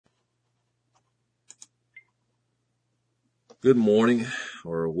Good morning,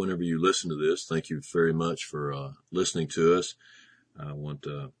 or whenever you listen to this. Thank you very much for listening to us. I want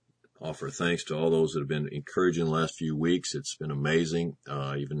to offer thanks to all those that have been encouraging the last few weeks. It's been amazing.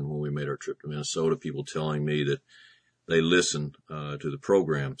 Even when we made our trip to Minnesota, people telling me that they listen to the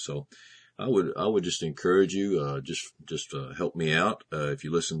program. So I would just encourage you, just help me out. If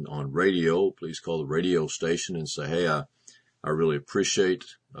you listen on radio, please call the radio station and say, hey, I really appreciate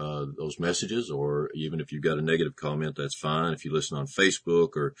those messages, or even if you've got a negative comment, that's fine. If you listen on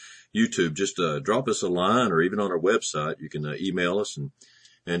Facebook or YouTube, just drop us a line, or even on our website, you can email us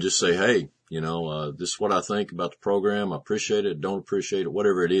and just say, hey, this is what I think about the program. I appreciate it, don't appreciate it,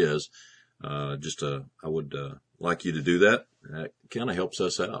 whatever it is. I would like you to do that. That kind of helps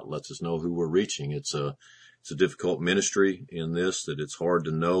us out, lets us know who we're reaching. It's a difficult ministry in this, that it's hard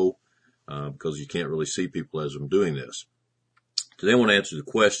to know because you can't really see people as I'm doing this. Today I want to answer the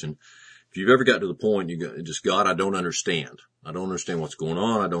question, if you've ever got to the point, God, I don't understand. I don't understand what's going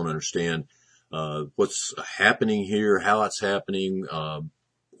on. I don't understand what's happening here, how it's happening,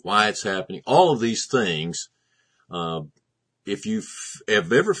 why it's happening, all of these things. If you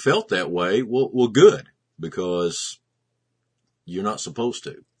have ever felt that way, well, good, because you're not supposed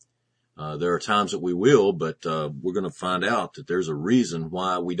to. There are times that we will, but we're going to find out that there's a reason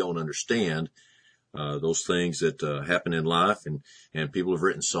why we don't understand those things that happen in life, and people have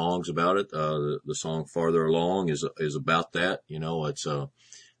written songs about it. The song Farther Along is about that. It's that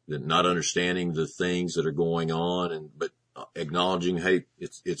not understanding the things that are going on, but acknowledging, hey,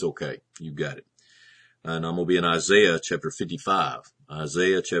 it's okay. You got it. And I'm going to be in Isaiah chapter 55.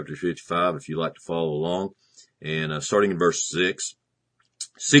 Isaiah chapter 55, if you'd like to follow along. And starting in verse 6,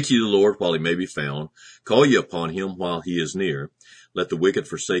 seek ye the Lord while he may be found. Call ye upon him while he is near. Let the wicked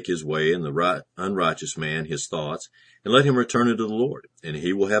forsake his way, and the unrighteous man his thoughts, and let him return unto the Lord, and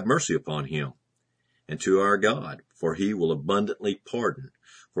he will have mercy upon him, and to our God, for he will abundantly pardon.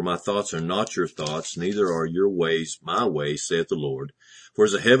 For my thoughts are not your thoughts, neither are your ways my ways, saith the Lord. For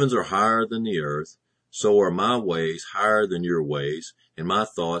as the heavens are higher than the earth, so are my ways higher than your ways, and my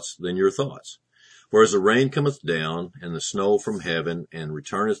thoughts than your thoughts. For as the rain cometh down, and the snow from heaven, and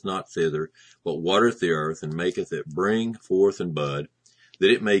returneth not thither, but watereth the earth, and maketh it bring forth and bud, that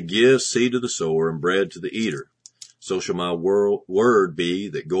it may give seed to the sower, and bread to the eater, so shall my word be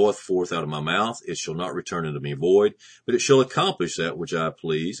that goeth forth out of my mouth. It shall not return unto me void, but it shall accomplish that which I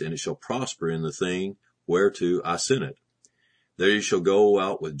please, and it shall prosper in the thing whereto I sent it. There you shall go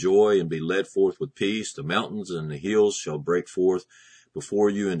out with joy, and be led forth with peace. The mountains and the hills shall break forth before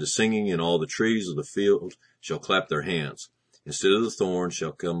you into singing, and all the trees of the field shall clap their hands. Instead of the thorn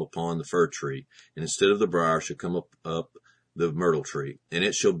shall come upon the fir tree, and instead of the briar shall come up the myrtle tree. And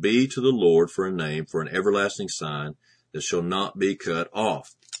it shall be to the Lord for a name, for an everlasting sign that shall not be cut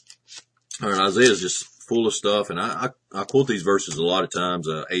off. All right, Isaiah is just full of stuff, and I quote these verses a lot of times,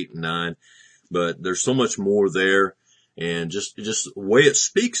 8 and 9, but there's so much more there, and just the way it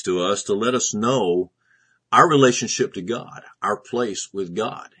speaks to us to let us know our relationship to God, our place with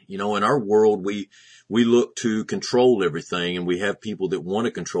God. In our world, we look to control everything, and we have people that want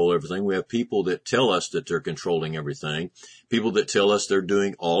to control everything. We have people that tell us that they're controlling everything, people that tell us they're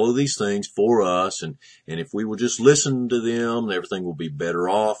doing all of these things for us, and if we will just listen to them, everything will be better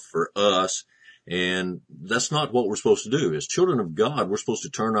off for us. And that's not what we're supposed to do. As children of God, we're supposed to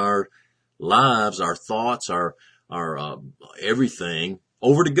turn our lives, our thoughts, our everything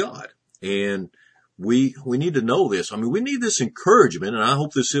over to God. And we need to know this. We need this encouragement, and I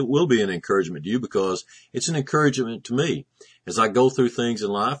hope it will be an encouragement to you, because it's an encouragement to me. As I go through things in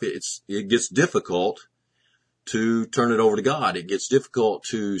life, it gets difficult to turn it over to God. It gets difficult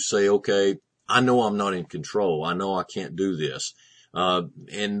to say, okay, I know I'm not in control. I know I can't do this.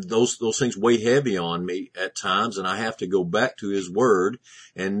 And those things weigh heavy on me at times, and I have to go back to his word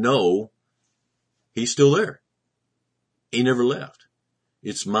and know he's still there. He never left.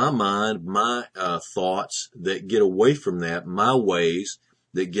 It's my mind, my thoughts that get away from that, my ways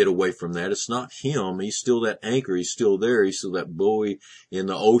that get away from that. It's not him. He's still that anchor. He's still there. He's still that buoy in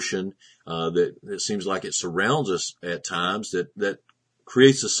the ocean that it seems like it surrounds us at times, that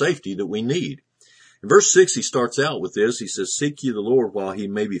creates the safety that we need. In verse 6, he starts out with this. He says, seek ye the Lord while he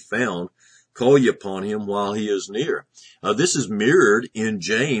may be found. Call ye upon him while he is near. This is mirrored in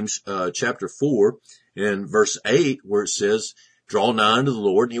James chapter 4 and verse 8, where it says, draw nigh unto the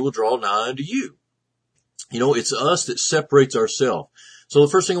Lord, and he will draw nigh unto you. It's us that separates ourselves. So the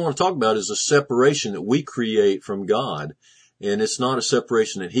first thing I want to talk about is a separation that we create from God. And it's not a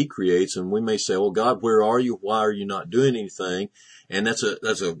separation that he creates. And we may say, well, God, where are you? Why are you not doing anything? And that's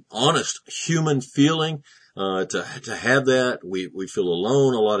a honest human feeling. to have that. We feel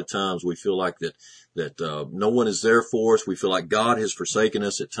alone a lot of times. We feel like that no one is there for us. We feel like God has forsaken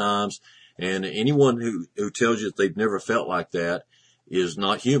us at times. And anyone who tells you that they've never felt like that is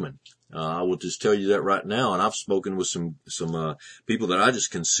not human. I will just tell you that right now. And I've spoken with some people that I just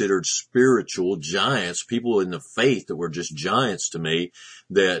considered spiritual giants, people in the faith that were just giants to me,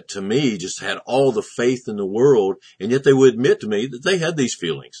 that to me just had all the faith in the world. And yet they would admit to me that they had these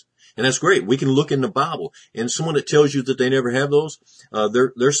feelings. And that's great. We can look in the Bible, and someone that tells you that they never have those,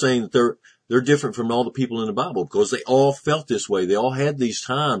 they're saying that they're different from all the people in the Bible, because they all felt this way. They all had these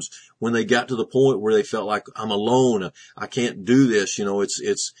times when they got to the point where they felt like, I'm alone. I can't do this.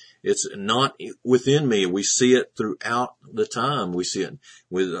 It's not within me. We see it throughout the time. We see it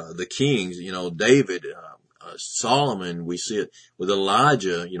with the kings, David, Solomon. We see it with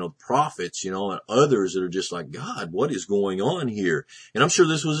Elijah, prophets, and others that are just like, God, what is going on here? And I'm sure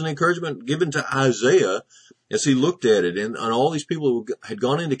this was an encouragement given to Isaiah as he looked at it, and all these people who had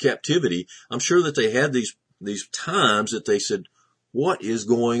gone into captivity. I'm sure that they had these times that they said, what is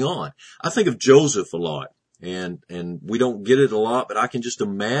going on? I think of Joseph a lot, and we don't get it a lot, but I can just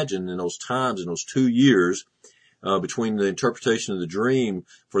imagine in those times, in those 2 years, between the interpretation of the dream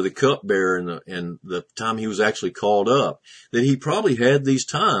for the cupbearer and the time he was actually called up, that he probably had these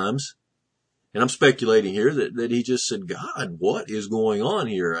times, and I'm speculating here, that he just said, God, what is going on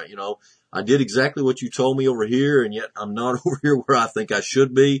here? I did exactly what you told me over here, and yet I'm not over here where I think I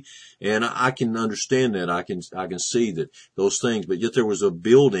should be. And I can understand that. I can see that those things, but yet there was a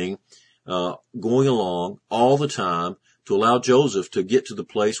building, going along all the time to allow Joseph to get to the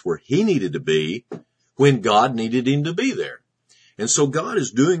place where he needed to be when God needed him to be there. And so God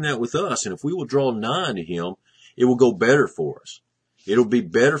is doing that with us. And if we will draw nigh to him, it will go better for us. It'll be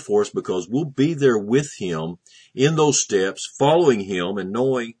better for us because we'll be there with him in those steps, following him and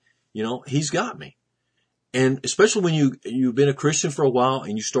knowing, he's got me. And especially when you've been a Christian for a while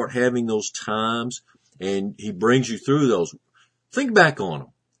and you start having those times and he brings you through those, think back on them.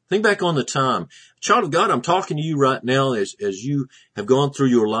 Think back on the time. Child of God, I'm talking to you right now as you have gone through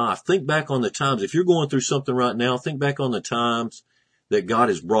your life. Think back on the times. If you're going through something right now, think back on the times that God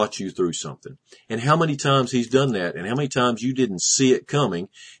has brought you through something, and how many times he's done that, and how many times you didn't see it coming,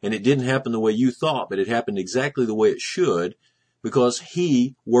 and it didn't happen the way you thought, but it happened exactly the way it should because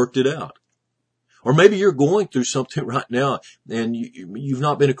he worked it out. Or maybe you're going through something right now and you've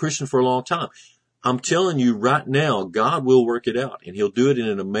not been a Christian for a long time. I'm telling you right now, God will work it out, and he'll do it in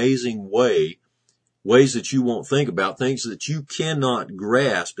an amazing way, ways that you won't think about, things that you cannot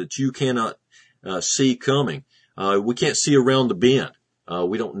grasp, that you cannot see coming. We can't see around the bend.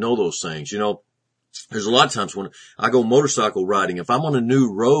 We don't know those things. There's a lot of times when I go motorcycle riding, if I'm on a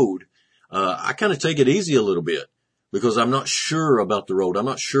new road, I kind of take it easy a little bit because I'm not sure about the road. I'm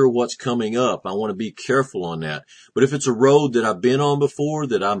not sure what's coming up. I want to be careful on that. But if it's a road that I've been on before,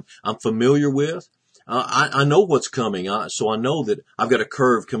 that I'm familiar with, I know what's coming. So I know that I've got a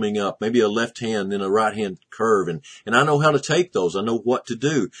curve coming up, maybe a left hand, then a right hand curve. And I know how to take those. I know what to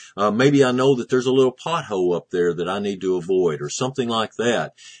do. Maybe I know that there's a little pothole up there that I need to avoid or something like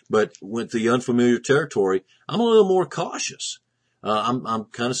that. But with the unfamiliar territory, I'm a little more cautious. I'm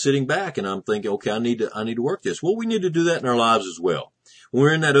kind of sitting back and I'm thinking, okay, I need to work this. Well, we need to do that in our lives as well. When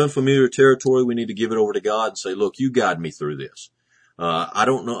we're in that unfamiliar territory, we need to give it over to God and say, look, you guide me through this. I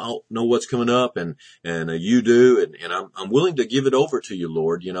don't know what's coming up and you do. And I'm willing to give it over to you,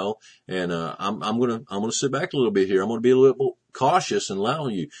 Lord, and, I'm going to sit back a little bit here. I'm going to be a little cautious and allow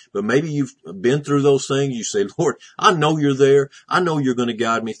you, but maybe you've been through those things. You say, Lord, I know you're there. I know you're going to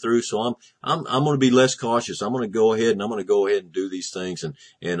guide me through. So I'm going to be less cautious. I'm going to go ahead and do these things.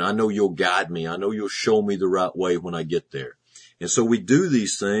 And I know you'll guide me. I know you'll show me the right way when I get there. And so we do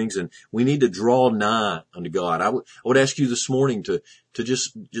these things, and we need to draw nigh unto God. I would ask you this morning to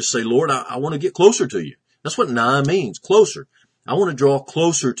just say, Lord, I want to get closer to you. That's what nigh means, closer. I want to draw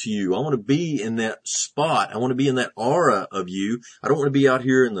closer to you. I want to be in that spot. I want to be in that aura of you. I don't want to be out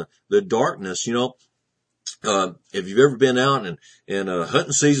here in the darkness. If you've ever been out and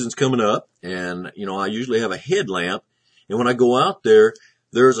hunting season's coming up, and I usually have a headlamp, and when I go out there,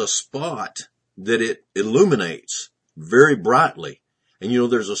 there's a spot that it illuminates very brightly. And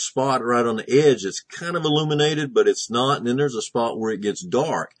there's a spot right on the edge that's kind of illuminated, but it's not. And then there's a spot where it gets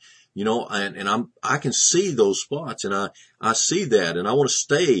dark, and I can see those spots, and I see that, and I want to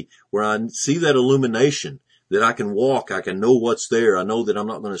stay where I see that illumination, that I can walk. I can know what's there. I know that I'm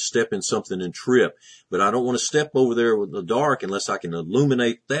not going to step in something and trip, but I don't want to step over there with the dark unless I can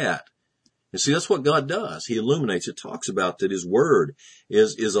illuminate that. And see, that's what God does. He illuminates. It talks about that His Word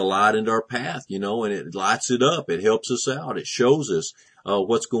is a light into our path, and it lights it up. It helps us out. It shows us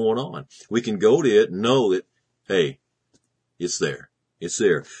what's going on. We can go to it and know that, hey, it's there. It's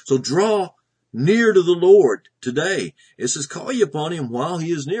there. So draw near to the Lord today. It says, call ye upon Him while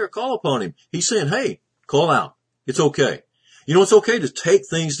He is near. Call upon Him. He's saying, hey, call out. It's okay. It's okay to take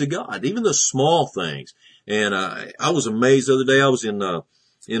things to God, even the small things. And I was amazed the other day. I was in a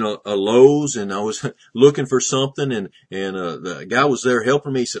Lowe's, and I was looking for something, and the guy was there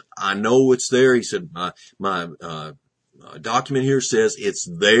helping me. He said, I know it's there. He said, my document here says it's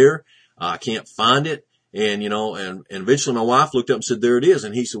there. I can't find it. And eventually my wife looked up and said, there it is.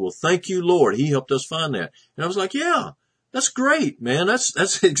 And he said, well, thank you, Lord. He helped us find that. And I was like, yeah, that's great, man.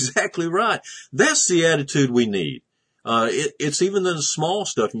 That's exactly right. That's the attitude we need. It's even the small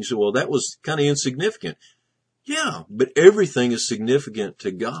stuff. And you say, well, that was kind of insignificant. Yeah, but everything is significant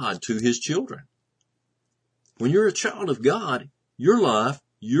to God, to His children. When you're a child of God, your life,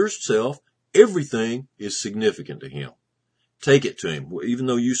 yourself, everything is significant to Him. Take it to Him. Even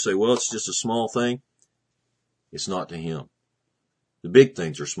though you say, well, it's just a small thing, it's not to Him. The big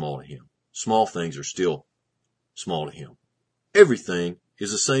things are small to Him. Small things are still small to Him. Everything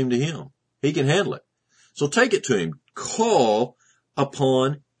is the same to Him. He can handle it. So take it to Him. Call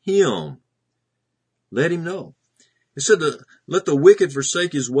upon Him. Let Him know. It said, let the wicked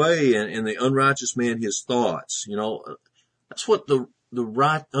forsake his way and the unrighteous man his thoughts. That's what the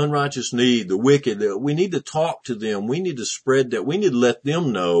unrighteous need, the wicked. We need to talk to them. We need to spread that. We need to let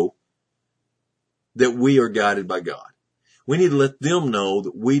them know that we are guided by God. We need to let them know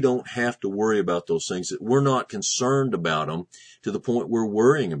that we don't have to worry about those things, that we're not concerned about them to the point we're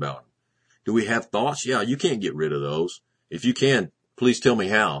worrying about them. Do we have thoughts? Yeah, you can't get rid of those. If you can, please tell me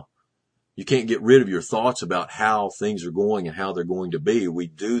how. You can't get rid of your thoughts about how things are going and how they're going to be. We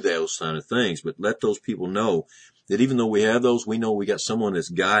do those kind of things, but let those people know that even though we have those, we know we got someone that's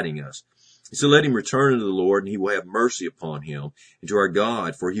guiding us. So let him return unto the Lord, and He will have mercy upon him, and to our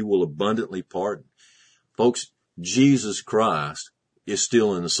God, for He will abundantly pardon. Folks, Jesus Christ is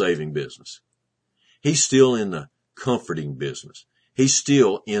still in the saving business. He's still in the comforting business. He's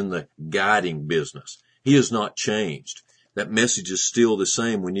still in the guiding business. He has not changed. That message is still the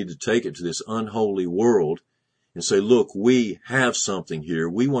same. We need to take it to this unholy world and say, look, we have something here.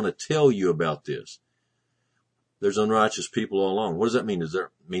 We want to tell you about this. There's unrighteous people all along. What does that mean? Does that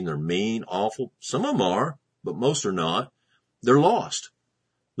mean they're mean, awful? Some of them are, but most are not. They're lost.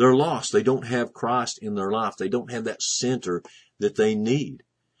 They're lost. They don't have Christ in their life. They don't have that center that they need.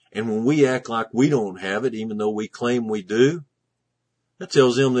 And when we act like we don't have it, even though we claim we do, that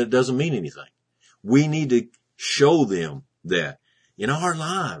tells them that it doesn't mean anything. We need to show them that in our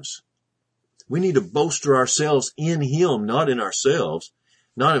lives. We need to bolster ourselves in Him, not in ourselves,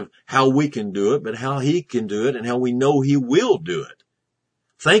 not of how we can do it, but how He can do it and how we know He will do it.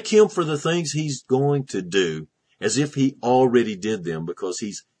 Thank Him for the things He's going to do as if He already did them, because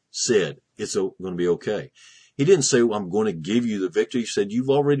He's said it's going to be okay. He didn't say, well, I'm going to give you the victory. He said, you've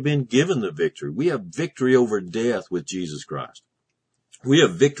already been given the victory. We have victory over death with Jesus Christ. We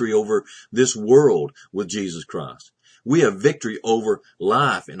have victory over this world with Jesus Christ. We have victory over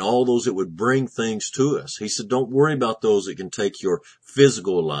life and all those that would bring things to us. He said, don't worry about those that can take your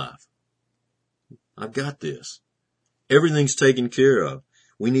physical life. I've got this. Everything's taken care of.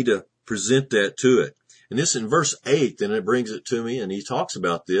 We need to present that to it. And this in verse 8, then it brings it to me, and he talks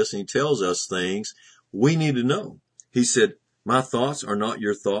about this, and he tells us things we need to know. He said, my thoughts are not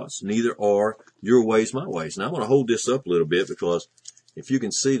your thoughts, neither are your ways my ways. Now I want to hold this up a little bit, because if you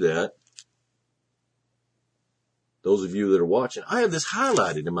can see that, those of you that are watching, I have this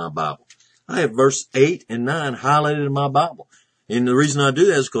highlighted in my Bible. I have verse 8 and 9 highlighted in my Bible. And the reason I do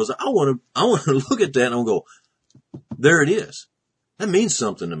that is because I want to look at that and I'll go, there it is. That means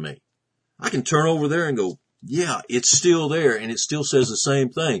something to me. I can turn over there and go, yeah, it's still there, and it still says the same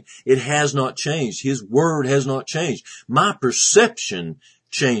thing. It has not changed. His word has not changed. My perception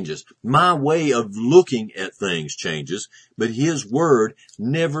changes. My way of looking at things changes, but His word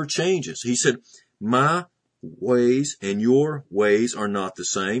never changes. He said, my ways and your ways are not the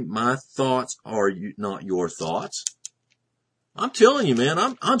same. My thoughts are not your thoughts. I'm telling you, man,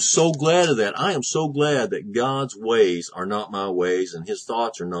 I'm so glad of that. I am so glad that God's ways are not my ways and His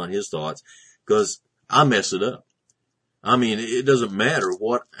thoughts are not His thoughts, because I mess it up. I mean, it doesn't matter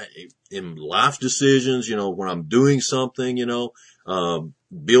what in life decisions, when I'm doing something,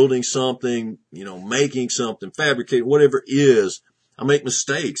 building something, making something, fabricating, whatever it is, I make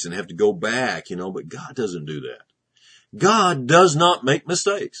mistakes and have to go back, but God doesn't do that. God does not make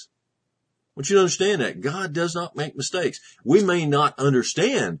mistakes. I want you to understand that. God does not make mistakes. We may not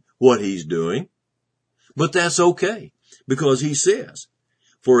understand what he's doing, but that's okay because he says,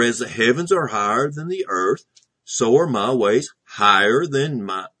 for as the heavens are higher than the earth, so are my ways higher than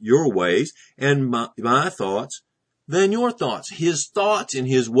your ways, and my thoughts than your thoughts. His thoughts and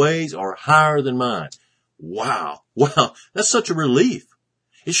his ways are higher than mine. Wow. Wow. That's such a relief.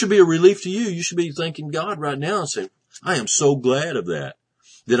 It should be a relief to you. You should be thanking God right now and saying, I am so glad of that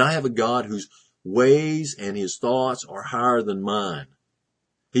I have a God whose ways and his thoughts are higher than mine.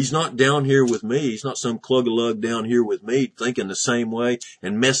 He's not down here with me. He's not some clug-a-lug down here with me thinking the same way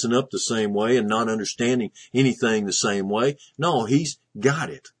and messing up the same way and not understanding anything the same way. No, he's got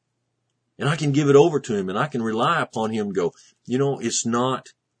it. And I can give it over to him and I can rely upon him and go, it's not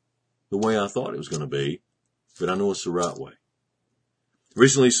the way I thought it was going to be, but I know it's the right way.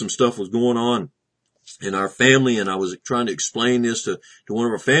 Recently, some stuff was going on in our family, and I was trying to explain this to one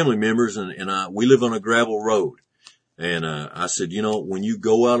of our family members, and we live on a gravel road. And I said, when you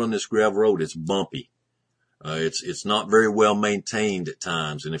go out on this gravel road, it's bumpy. It's not very well maintained at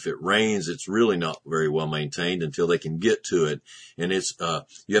times. And if it rains, it's really not very well maintained until they can get to it. And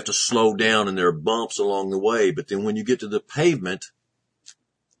you have to slow down and there are bumps along the way. But then when you get to the pavement,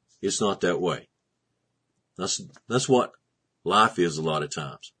 it's not that way. That's what life is a lot of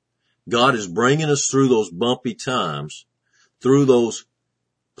times. God is bringing us through those bumpy times, through those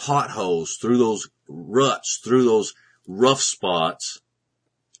potholes, through those ruts, through those rough spots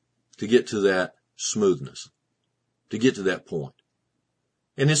to get to that smoothness, to get to that point.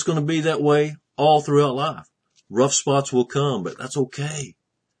 And it's going to be that way all throughout life. Rough spots will come, but that's okay.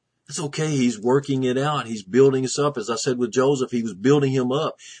 That's okay. He's working it out. He's building us up. As I said with Joseph, he was building him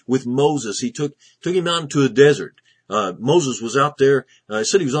up. With Moses, he took him out into a desert. Moses was out there, he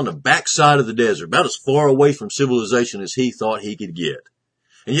said he was on the backside of the desert, about as far away from civilization as he thought he could get.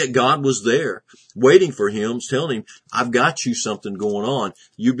 And yet God was there waiting for him, telling him, I've got you something going on.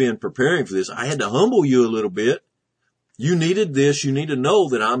 You've been preparing for this. I had to humble you a little bit. You needed this. You need to know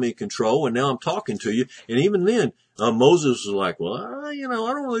that I'm in control, and now I'm talking to you. And even then, Moses was like, well, I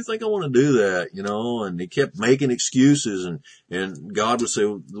don't really think I want to do that, and he kept making excuses, and God would say,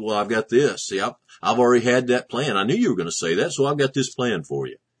 well, I've got this. See, I've already had that plan. I knew you were going to say that, so I've got this plan for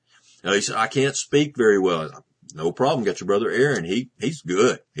you. He said, I can't speak very well. No problem. Got your brother Aaron. He's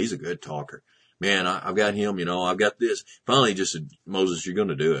good. He's a good talker. Man, I've got him, I've got this. Finally, he just said, Moses, you're going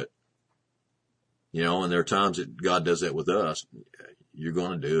to do it. And there are times that God does that with us. You're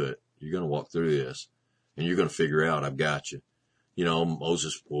going to do it. You're going to walk through this and you're going to figure out, I've got you.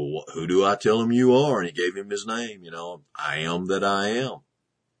 Moses, well, who do I tell him you are? And he gave him his name, I am that I am.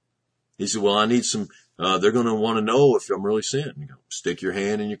 He said, well, I need some, they're going to want to know if I'm really sent. You go, stick your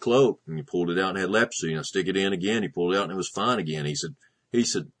hand in your cloak. And he pulled it out and had leprosy. Stick it in again. He pulled it out and it was fine again. He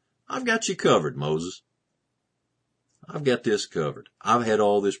said, I've got you covered, Moses. I've got this covered. I've had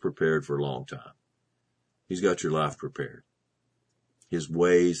all this prepared for a long time. He's got your life prepared. His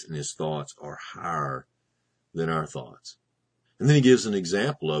ways and his thoughts are higher than our thoughts. And then he gives an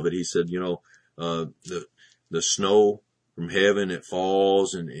example of it. He said, the snow from heaven, it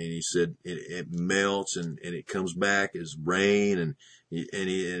falls, and he said it melts and it comes back as rain, and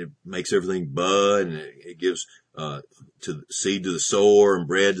it makes everything bud, and it gives to seed to the sower and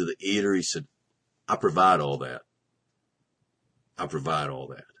bread to the eater. He said, I provide all that. I provide all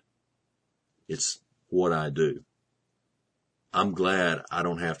that. It's what I do. I'm glad I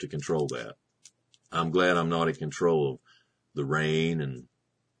don't have to control that. I'm glad I'm not in control of the rain and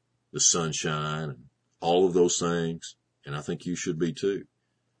the sunshine and all of those things. And I think you should be too.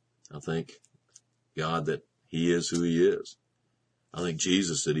 I thank God that he is who he is. I thank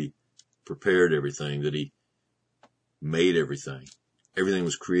Jesus that he prepared everything, that he made everything. Everything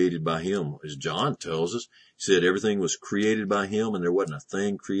was created by him. As John tells us, he said everything was created by him and there wasn't a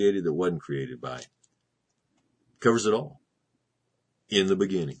thing created that wasn't created by him. Covers it all. In the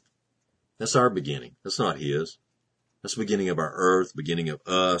beginning. That's our beginning. That's not his. That's the beginning of our earth, beginning of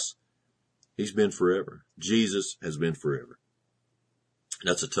us. He's been forever. Jesus has been forever.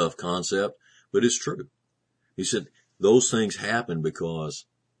 That's a tough concept, but it's true. He said, those things happen because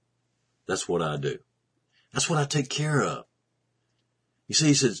that's what I do. That's what I take care of. You see,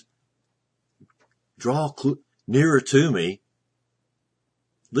 he says, draw nearer to me.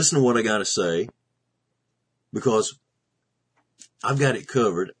 Listen to what I got to say, because I've got it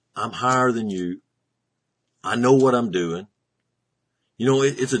covered. I'm higher than you. I know what I'm doing.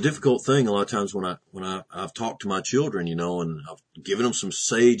 It's a difficult thing a lot of times when I've talked to my children, and I've given them some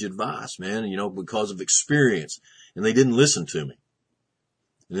sage advice, man, because of experience, and they didn't listen to me.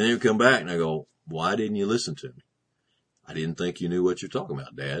 And then they come back and I go, why didn't you listen to me? I didn't think you knew what you're talking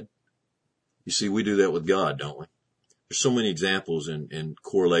about, Dad. You see, we do that with God, don't we? There's so many examples and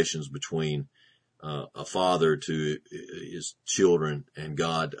correlations between a father to his children and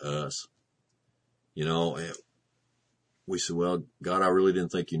God to us. You know, we said, well, God, I really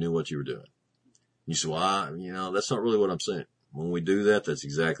didn't think you knew what you were doing. You said, well, that's not really what I'm saying. When we do that, that's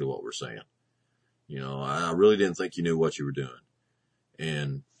exactly what we're saying. You know, I really didn't think you knew what you were doing.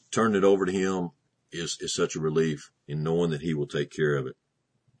 And turning it over to him is such a relief in knowing that he will take care of it.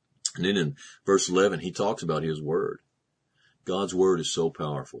 And then in verse 11, he talks about his word. God's word is so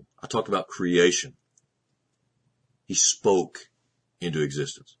powerful. I talked about creation. He spoke into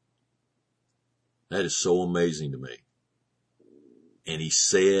existence. That is so amazing to me. And he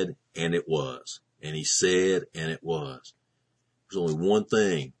said, and it was. And he said, and it was. There's only one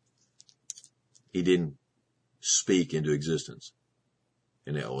thing he didn't speak into existence,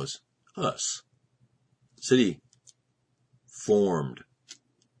 and that was us. He said he formed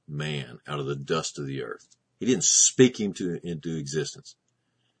man out of the dust of the earth. He didn't speak him into existence.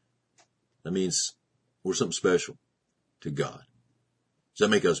 That means we're something special to God. Does that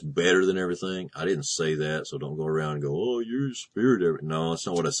make us better than everything? I didn't say that, so don't go around and go, oh, you're a spirit. No, that's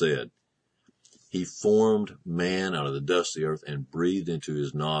not what I said. He formed man out of the dust of the earth and breathed into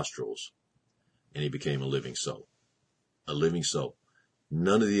his nostrils, and he became a living soul. A living soul.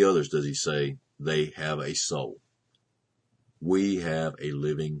 None of the others does he say they have a soul. We have a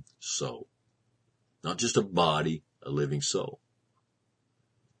living soul. Not just a body, a living soul.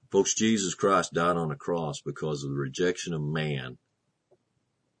 Folks, Jesus Christ died on a cross because of the rejection of man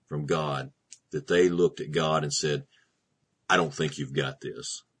from God, that they looked at God and said, I don't think you've got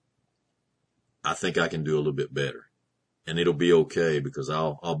this. I think I can do a little bit better. And it'll be okay because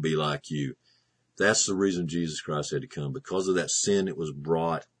I'll be like you. That's the reason Jesus Christ had to come. Because of that sin that was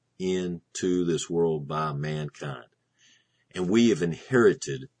brought into this world by mankind. And we have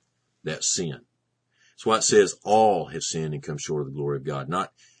inherited that sin. That's why it says all have sinned and come short of the glory of God.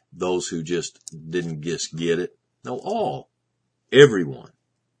 Not those who just didn't just get it. No, all. Everyone.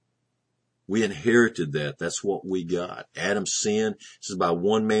 We inherited that. That's what we got. Adam's sin. It says by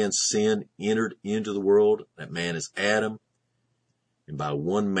one man's sin entered into the world. That man is Adam. And by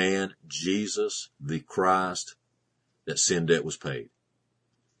one man, Jesus, the Christ, that sin debt was paid.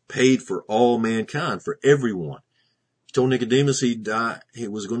 Paid for all mankind, for everyone. He told Nicodemus he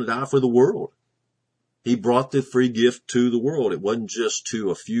was going to die for the world. He brought the free gift to the world. It wasn't just to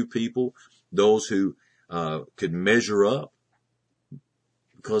a few people, those who could measure up.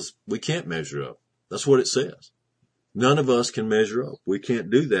 Because we can't measure up. That's what it says. None of us can measure up. We can't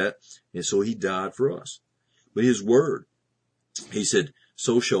do that. And so he died for us. But his word, he said,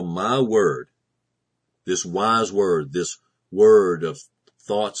 so shall my word, this wise word, this word of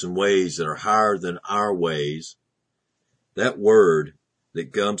thoughts and ways that are higher than our ways, that word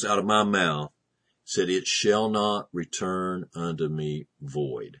that comes out of my mouth, said, it shall not return unto me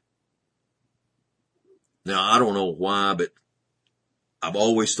void. Now, I don't know why, but I've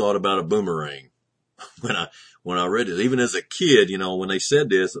always thought about a boomerang when I read it. Even as a kid, when they said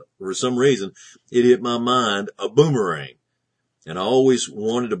this, for some reason, it hit my mind, a boomerang. And I always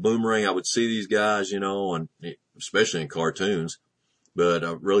wanted a boomerang. I would see these guys, and especially in cartoons, but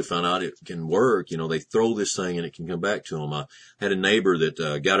I really found out it can work. They throw this thing and it can come back to them. I had a neighbor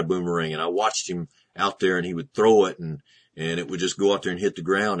that got a boomerang, and I watched him out there, and he would throw it and it would just go out there and hit the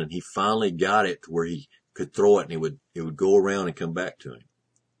ground. And he finally got it to where he could throw it, and it would go around and come back to him.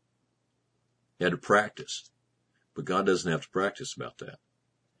 He had to practice, but God doesn't have to practice about that.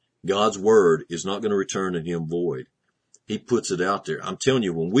 God's word is not going to return to him void. He puts it out there. I'm telling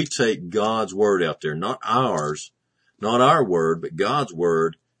you, when we take God's word out there, not ours, not our word, but God's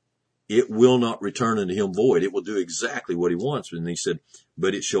word, it will not return unto him void. It will do exactly what he wants. And he said,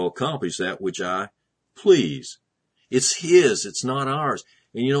 but it shall accomplish that which I please. It's his. It's not ours.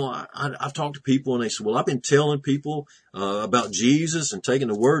 And I've talked to people and they say, well, I've been telling people about Jesus and taking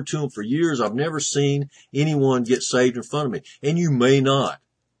the word to them for years. I've never seen anyone get saved in front of me. And you may not.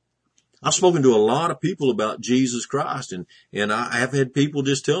 I've spoken to a lot of people about Jesus Christ, and I have had people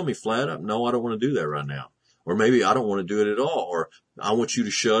just tell me flat up, no, I don't want to do that right now. Or maybe I don't want to do it at all. Or I want you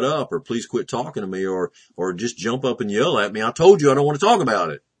to shut up, or please quit talking to me, or just jump up and yell at me. I told you I don't want to talk about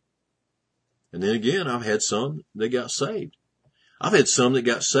it. And then again, I've had some that got saved. I've had some that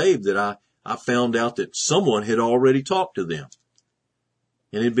got saved that I found out that someone had already talked to them.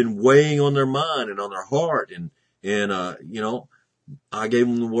 And it had been weighing on their mind and on their heart. And I gave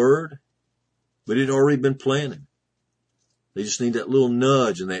them the word, but it had already been planted. They just need that little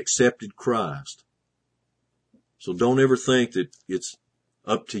nudge, and they accepted Christ. So don't ever think that it's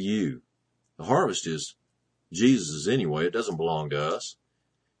up to you. The harvest is Jesus's anyway. It doesn't belong to us.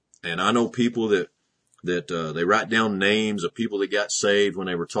 And I know people that that they write down names of people that got saved when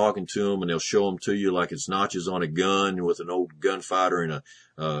they were talking to them, and they'll show them to you like it's notches on a gun with an old gunfighter in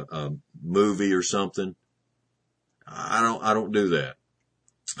a movie or something. I don't do that.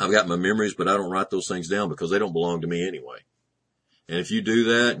 I've got my memories, but I don't write those things down because they don't belong to me anyway. And if you do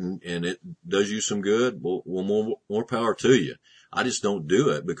that and it does you some good, well, more power to you. I just don't do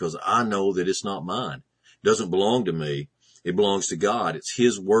it because I know that it's not mine. It doesn't belong to me. It belongs to God. It's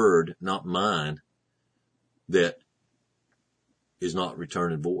His word, not mine, that is not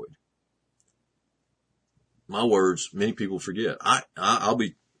returning void. My words, many people forget. I'll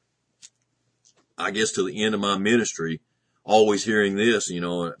be, I guess, to the end of my ministry, always hearing this,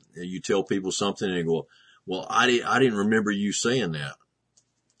 you tell people something and they go, well, I didn't remember you saying that.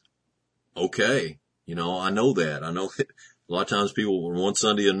 Okay. I know that. I know that a lot of times people, one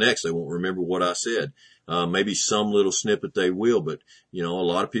Sunday or next, they won't remember what I said. Maybe some little snippet they will, but a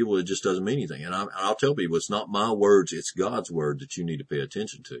lot of people, it just doesn't mean anything. And I'll tell people, it's not my words, it's God's word that you need to pay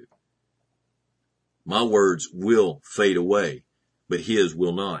attention to. My words will fade away, but His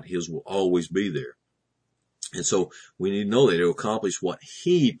will not. His will always be there. And so we need to know that it'll accomplish what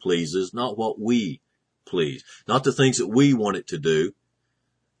He pleases, not what we please. Not the things that we want it to do.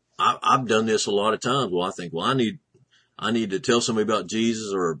 I've done this a lot of times. Well, I think, I need to tell somebody about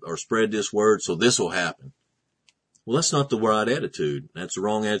Jesus or spread this word so this will happen. Well, that's not the right attitude. That's the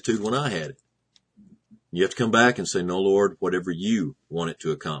wrong attitude when I had it. You have to come back and say, no, Lord, whatever you want it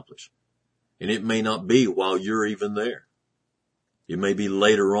to accomplish. And it may not be while you're even there. It may be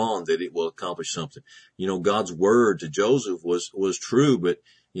later on that it will accomplish something. God's word to Joseph was true, but,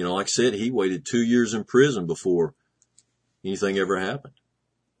 like I said, he waited 2 years in prison before anything ever happened.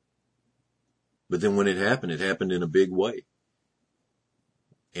 But then when it happened in a big way.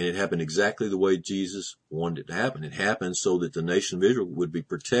 And it happened exactly the way Jesus wanted it to happen. It happened so that the nation of Israel would be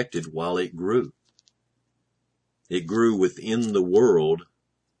protected while it grew. It grew within the world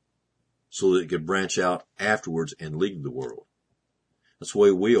so that it could branch out afterwards and leave the world. That's the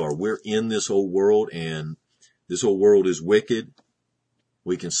way we are. We're in this old world, and this old world is wicked.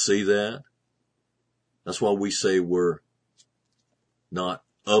 We can see that. That's why we say we're not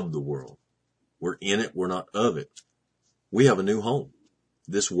of the world. We're in it. We're not of it. We have a new home.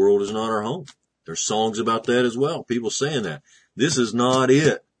 This world is not our home. There's songs about that as well. People saying that. This is not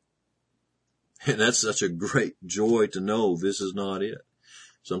it. And that's such a great joy to know this is not it.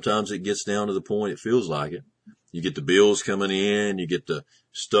 Sometimes it gets down to the point it feels like it. You get the bills coming in. You get the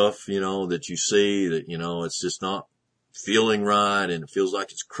stuff, that you see that, it's just not feeling right, and it feels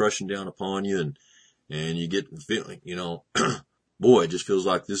like it's crushing down upon you. And you get the feeling, boy, it just feels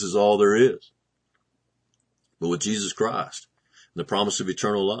like this is all there is. But with Jesus Christ, the promise of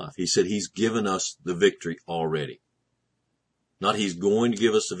eternal life, He said He's given us the victory already. Not He's going to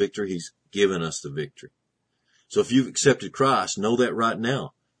give us the victory, He's given us the victory. So if you've accepted Christ, know that right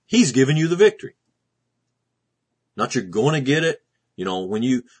now. He's given you the victory. Not you're going to get it. When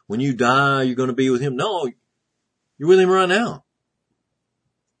you die, you're going to be with Him. No, you're with Him right now.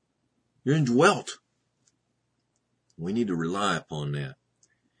 You're indwelt. We need to rely upon that.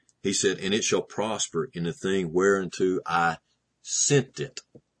 He said, and it shall prosper in the thing whereunto I sent it.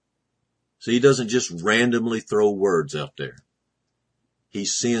 So He doesn't just randomly throw words out there. He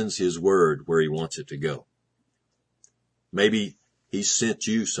sends His word where He wants it to go. Maybe He sent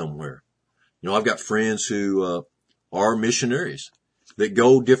you somewhere. I've got friends who are missionaries that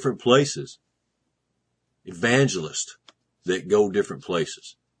go different places. Evangelists that go different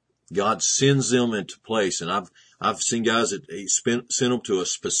places. God sends them into place. And I've seen guys that He sent them to a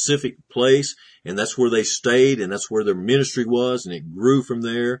specific place, and that's where they stayed, and that's where their ministry was, and it grew from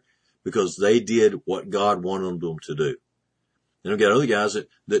there because they did what God wanted them to do. And I've got other guys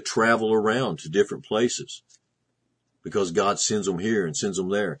that travel around to different places because God sends them here and sends them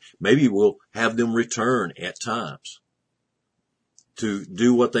there. Maybe we'll have them return at times to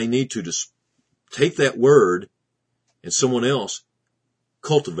do what they need to take that word, and someone else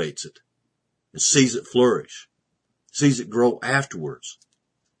cultivates it and sees it flourish, sees it grow afterwards.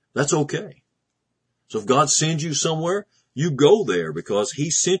 That's okay. So if God sends you somewhere, you go there because He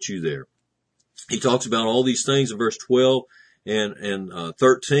sent you there. He talks about all these things in verse 12 and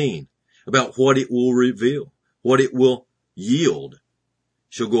 13 about what it will reveal, what it will yield.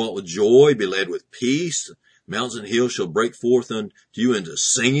 Shall go out with joy, be led with peace. Mountains and hills shall break forth unto you into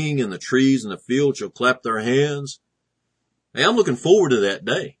singing, and the trees in the field shall clap their hands. Hey, I'm looking forward to that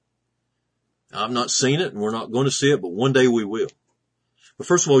day. I've not seen it, and we're not going to see it, but one day we will. But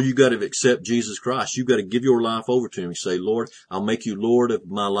first of all, you've got to accept Jesus Christ. You've got to give your life over to Him. You say, Lord, I'll make you Lord of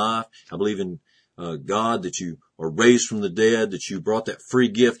my life. I believe in God, that you or raised from the dead, that you brought that free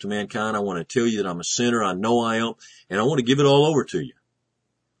gift to mankind. I want to tell you that I'm a sinner. I know I am, and I want to give it all over to you.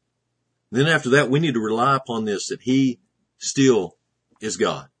 Then after that, we need to rely upon this, that he still is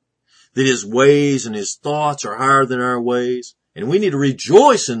God, that his ways and his thoughts are higher than our ways. And we need to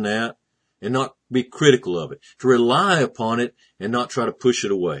rejoice in that and not be critical of it, to rely upon it and not try to push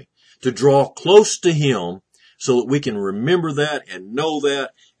it away, to draw close to him so that we can remember that and know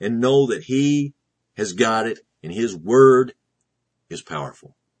that he has got it and his word is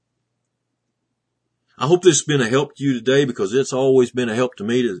powerful. I hope this has been a help to you today, because it's always been a help to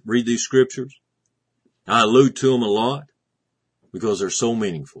me to read these scriptures. I allude to them a lot because they're so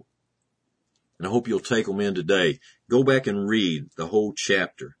meaningful. And I hope you'll take them in today. Go back and read the whole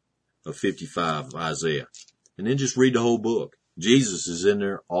chapter of 55 of Isaiah, and then just read the whole book. Jesus is in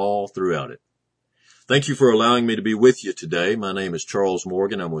there all throughout it. Thank you for allowing me to be with you today. My name is Charles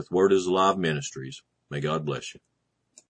Morgan. I'm with Word is Alive Ministries. May God bless you.